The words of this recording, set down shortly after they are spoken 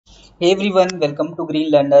Hey everyone, welcome to Green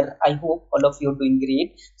Learner. I hope all of you are doing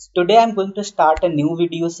great. Today I'm going to start a new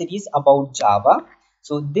video series about Java.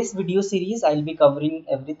 So this video series I'll be covering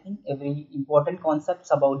everything, every important concepts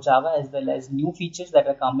about Java as well as new features that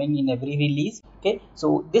are coming in every release. Okay,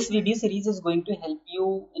 so this video series is going to help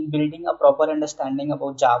you in building a proper understanding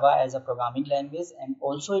about Java as a programming language, and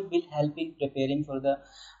also it will help in preparing for the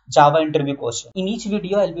Java interview question. In each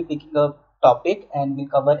video I'll be picking up topic and we'll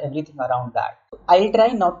cover everything around that. I'll try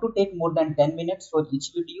not to take more than 10 minutes for each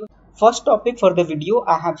video. First topic for the video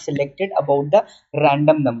I have selected about the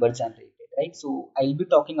random number generated, right? So I'll be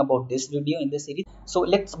talking about this video in the series. So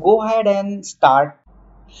let's go ahead and start.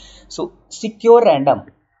 So SecureRandom.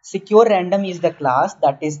 SecureRandom is the class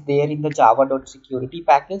that is there in the java.security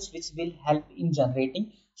package which will help in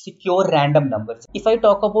generating secure random numbers. If I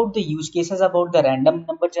talk about the use cases about the random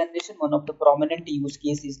number generation, one of the prominent use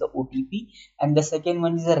case is the OTP, and the second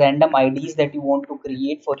one is the random IDs that you want to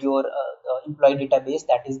create for your employee database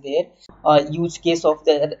that is there. Use case of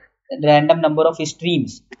the random number of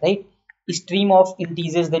streams, right? Stream of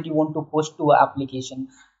integers that you want to push to an application.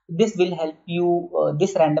 This will help you,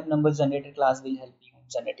 this random number generator class will help you in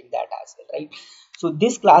generating that as well, right? So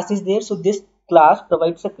this class is there. So this class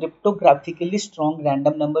provides a cryptographically strong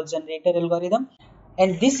random number generator algorithm,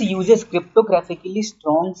 and this uses cryptographically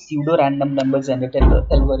strong pseudo random number generator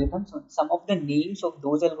algorithm. So some of the names of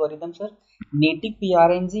those algorithms are native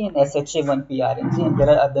PRNG and SHA1 PRNG, and there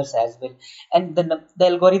are others as well, and the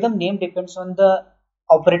algorithm name depends on the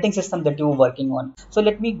operating system that you're working on. So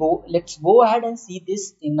let's go ahead and see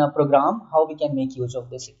this in a program, how we can make use of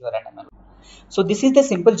this secure random. So this is the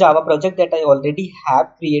simple Java project that I already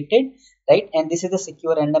have created, right? And this is the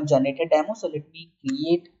secure random generator demo. So let me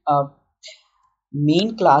create a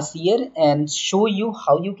main class here and show you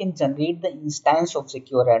how you can generate the instance of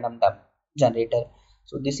secure random generator.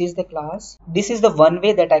 So this is the class. This is the one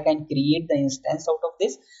way that I can create the instance out of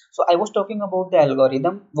this. So I was talking about the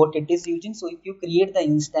algorithm, what it is using. So if you create the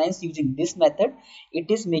instance using this method, it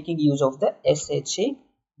is making use of the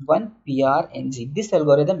SHA1 PRNG. This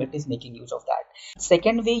algorithm, it is making use of that.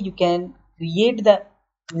 Second way you can create the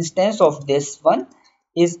instance of this one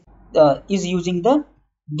is using the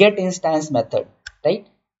get instance method, right?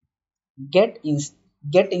 Get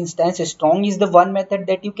instance strong is the one method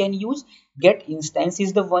that you can use. Get instance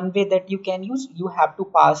is the one way that you can use. You have to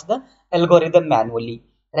pass the algorithm manually,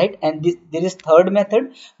 right? And there is third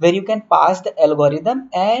method where you can pass the algorithm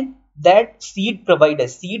and that seed provider,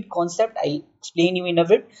 seed concept I explain you in a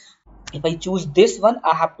bit. If I choose this one,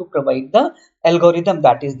 I have to provide the algorithm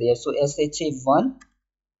that is there. So SHA1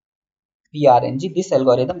 PRNG, this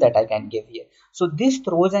algorithm that I can give here. So this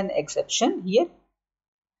throws an exception here.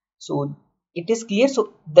 So it is clear.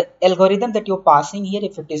 So the algorithm that you're passing here,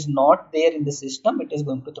 if it is not there in the system, it is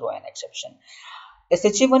going to throw an exception.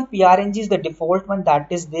 SHA1 PRNG is the default one that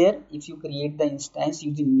is there if you create the instance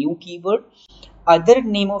using new keyword. Other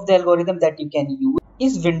name of the algorithm that you can use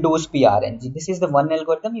is Windows PRNG. This is the one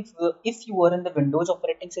algorithm. If you are in the Windows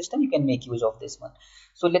operating system, you can make use of this one.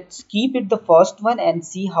 So let's keep it the first one and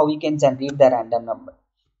see how you can generate the random number.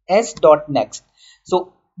 S.next.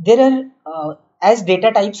 So there are as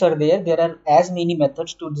data types are there are as many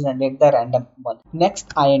methods to generate the random one. Next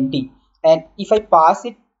int, and if I pass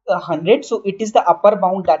it 100, so it is the upper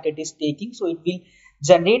bound that it is taking, so it will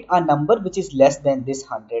generate a number which is less than this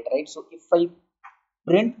 100, right? So if I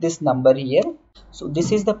print this number here, so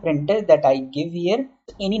this is the printer that I give here.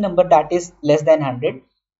 Any number that is less than 100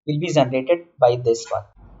 will be generated by this one.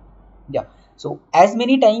 Yeah, so as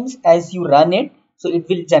many times as you run it, so it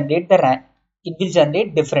will generate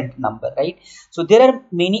the different number, right? So there are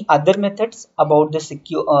many other methods about the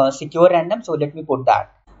secure random. So let me put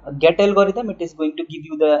that. Get algorithm, it is going to give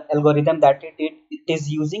you the algorithm that it is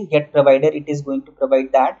using. Get provider, it is going to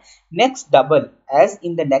provide that. Next double, as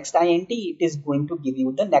in the next int, it is going to give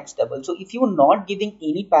you the next double. So if you are not giving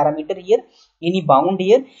any parameter here, any bound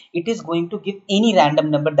here, it is going to give any random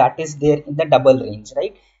number that is there in the double range,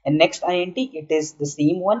 right? And next int, it is the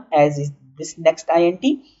same one as is this next int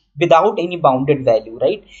without any bounded value,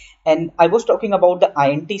 right? And I was talking about the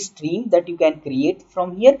int stream that you can create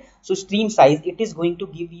from here. So stream size, it is going to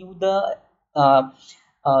give you the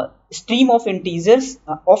stream of integers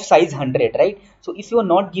of size 100, right? So if you are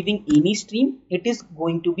not giving any stream, it is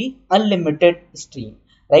going to be unlimited stream,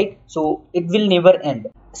 right? So it will never end.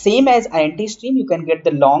 Same as int stream, you can get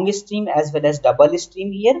the long stream as well as double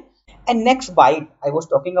stream here. And next byte I was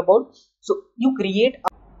talking about, so you create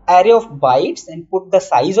array of bytes and put the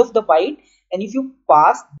size of the byte, and if you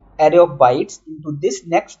pass array of bytes into this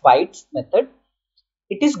next bytes method,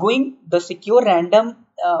 it is going, the secure random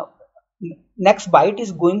next byte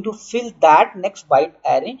is going to fill that next byte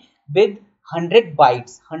array with 100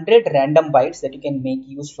 bytes, 100 random bytes that you can make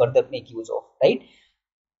use of, right?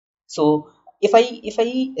 So if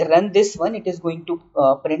I run this one, it is going to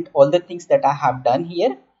print all the things that I have done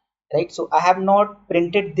here, right? So I have not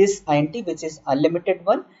printed this int, which is unlimited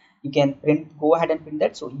one. You can print, go ahead and print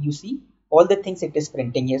that. So you see all the things it is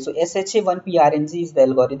printing here. So sha1prng is the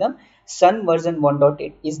algorithm. Sun version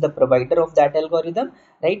 1.8 is the provider of that algorithm,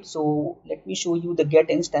 right? So let me show you the get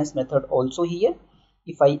instance method also here.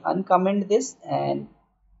 If I uncomment this and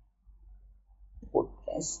put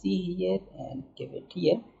sc here and give it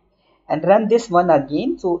here and run this one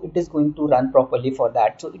again, so it is going to run properly for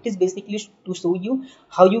that. So it is basically to show you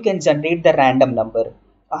how you can generate the random number,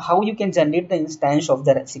 how you can generate the instance of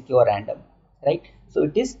the secure random, right? So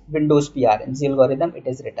it is Windows PRNG algorithm it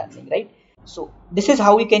is returning, right? So this is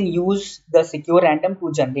how we can use the secure random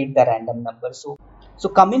to generate the random number. So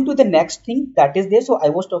coming to the next thing that is there, so I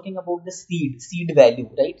was talking about the seed value,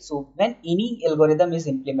 right? So when any algorithm is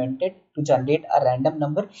implemented to generate a random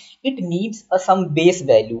number, it needs some base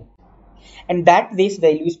value, and that base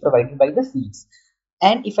value is provided by the seeds.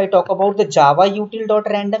 And if I talk about the java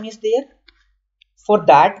util.random is there, for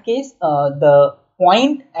that case, the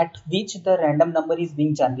point at which the random number is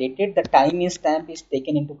being generated, the time stamp is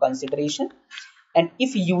taken into consideration. And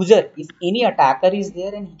if any attacker is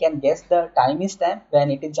there and he can guess the time stamp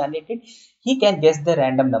when it is generated, he can guess the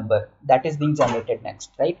random number that is being generated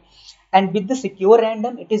next, right? And with the secure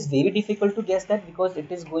random, it is very difficult to guess that, because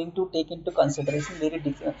it is going to take into consideration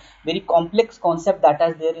very complex concept that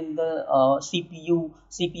is there in the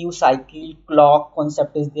cpu cycle clock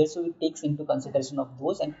concept is there. So it takes into consideration of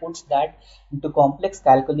those and puts that into complex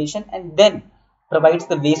calculation and then provides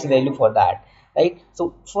the base value for that, right?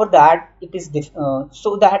 So for that it is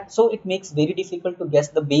so it makes very difficult to guess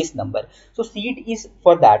the base number. So seed is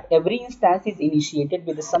for that. Every instance is initiated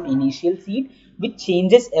with some initial seed which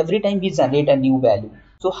changes every time we generate a new value.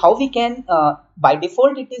 So how we can by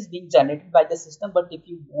default it is being generated by the system, but if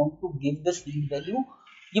you want to give the seed value,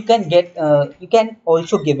 you can get you can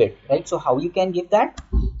also give it, right? So how you can give that?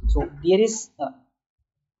 So there is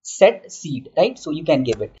set seed, right? So you can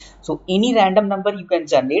give it, so any random number you can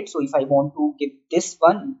generate. So if I want to give this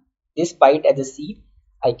byte as a seed,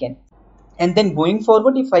 I can. And then going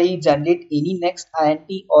forward, if I generate any next int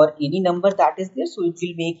or any number that is there, so it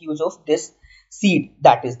will make use of this seed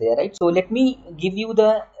that is there, right? So let me give you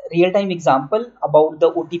the real-time example about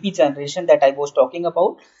the OTP generation that I was talking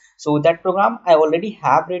about. So that program I already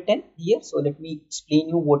have written here, so let me explain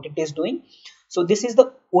you what it is doing. So this is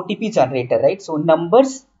the OTP generator, right? So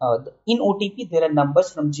numbers in OTP there are numbers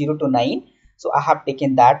from 0 to 9. So I have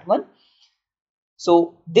taken that one.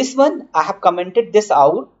 So this one I have commented this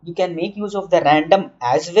out. You can make use of the random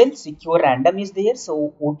as well. Secure random is there.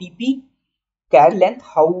 So OTP char length,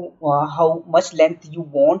 how much length you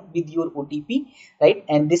want with your OTP, right?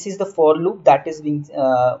 And this is the for loop that is being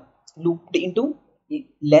looped into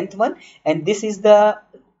length one, and this is the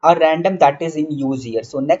a random that is in use here.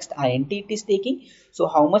 So next int it is taking, so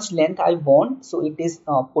how much length I want, so it is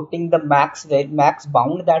putting the max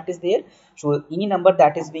bound that is there. So any number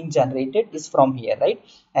that is being generated is from here, right?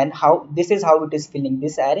 And how this is how it is filling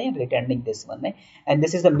this array and returning this one, right? And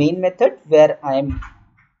this is the main method where I am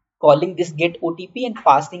calling this get OTP and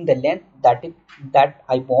passing the length that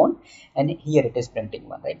I want, and here it is printing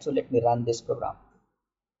one, right? So let me run this program.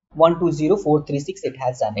 120436 it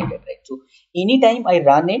has generated, right? So anytime I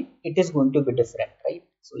run it, it is going to be different, right?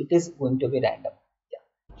 So it is going to be random.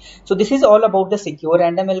 Yeah. So this is all about the secure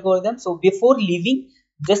random algorithm. So before leaving,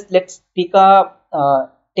 just let's take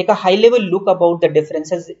a high level look about the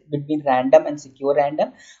differences between random and secure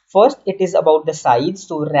random. First, it is about the size.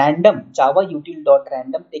 So random, java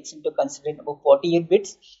util.random takes into consideration about 48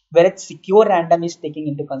 bits, whereas secure random is taking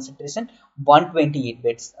into consideration 128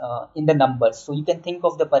 bits in the numbers. So you can think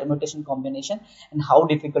of the permutation combination and how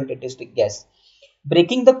difficult it is to guess.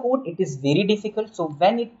 Breaking the code, it is very difficult. So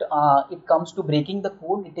when it comes to breaking the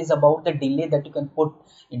code, it is about the delay that you can put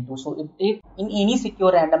into. So it in any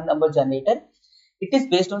secure random number generator, it is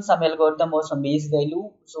based on some algorithm or some base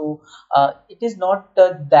value. So it is not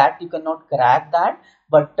that you cannot crack that,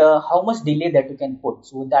 but how much delay that you can put.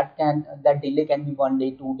 So that delay can be 1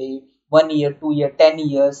 day, 2 day, 1 year, 2 year, 10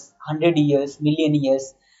 years, 100 years, million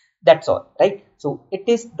years. That's all, right? So it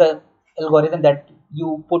is the algorithm that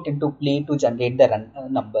you put into play to generate the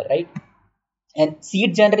number, right? And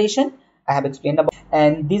seed generation I have explained about,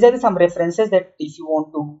 and these are some references that if you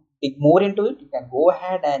want to dig more into it, you can go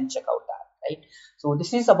ahead and check out that, right? So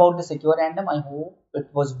this is about the secure random. I hope it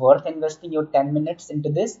was worth investing your 10 minutes into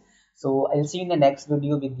this. So I'll see you in the next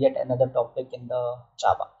video with yet another topic in the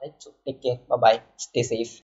Java, right? So take care, bye bye, stay safe.